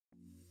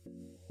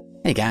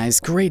Hey guys,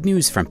 great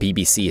news from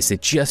BBC as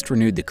it just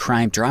renewed the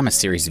crime drama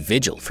series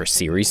Vigil for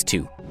Series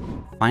 2.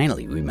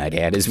 Finally, we might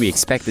add, as we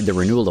expected the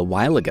renewal a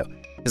while ago,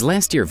 as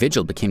last year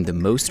Vigil became the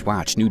most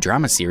watched new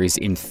drama series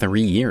in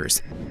 3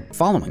 years,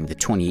 following the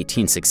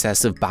 2018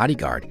 success of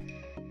Bodyguard.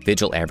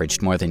 Vigil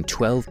averaged more than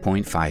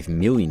 12.5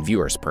 million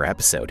viewers per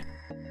episode.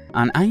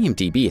 On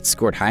IMDb, it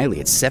scored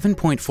highly at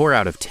 7.4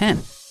 out of 10,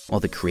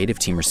 while the creative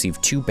team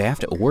received 2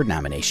 BAFTA Award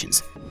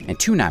nominations and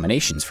 2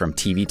 nominations from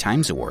TV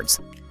Times Awards.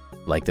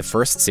 Like the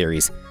first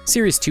series,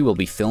 Series 2 will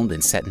be filmed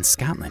and set in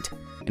Scotland,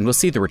 and we'll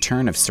see the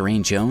return of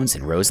Suranne Jones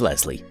and Rose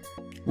Leslie.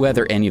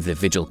 Whether any of the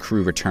Vigil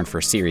crew return for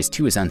Series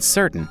 2 is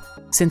uncertain,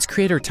 since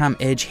creator Tom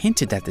Edge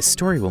hinted that the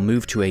story will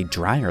move to a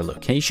drier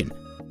location.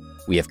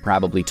 "We have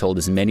probably told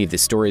as many of the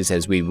stories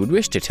as we would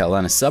wish to tell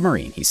on a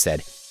submarine," he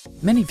said.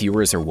 Many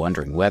viewers are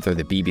wondering whether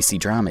the BBC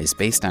drama is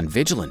based on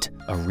Vigilant,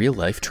 a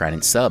real-life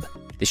Trident sub.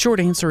 The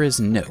short answer is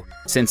no,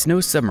 since no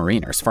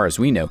submariner, as far as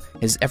we know,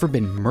 has ever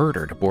been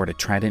murdered aboard a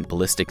Trident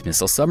ballistic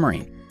missile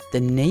submarine. The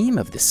name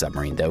of the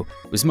submarine, though,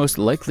 was most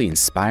likely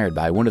inspired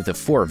by one of the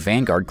 4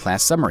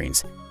 Vanguard-class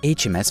submarines,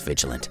 HMS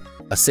Vigilant.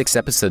 A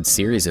 6-episode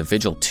series of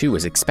Vigil 2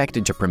 is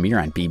expected to premiere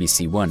on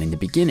BBC One in the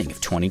beginning of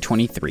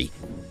 2023.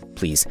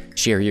 Please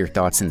share your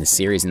thoughts in the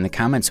series in the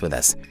comments with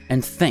us,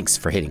 and thanks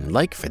for hitting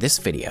like for this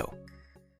video.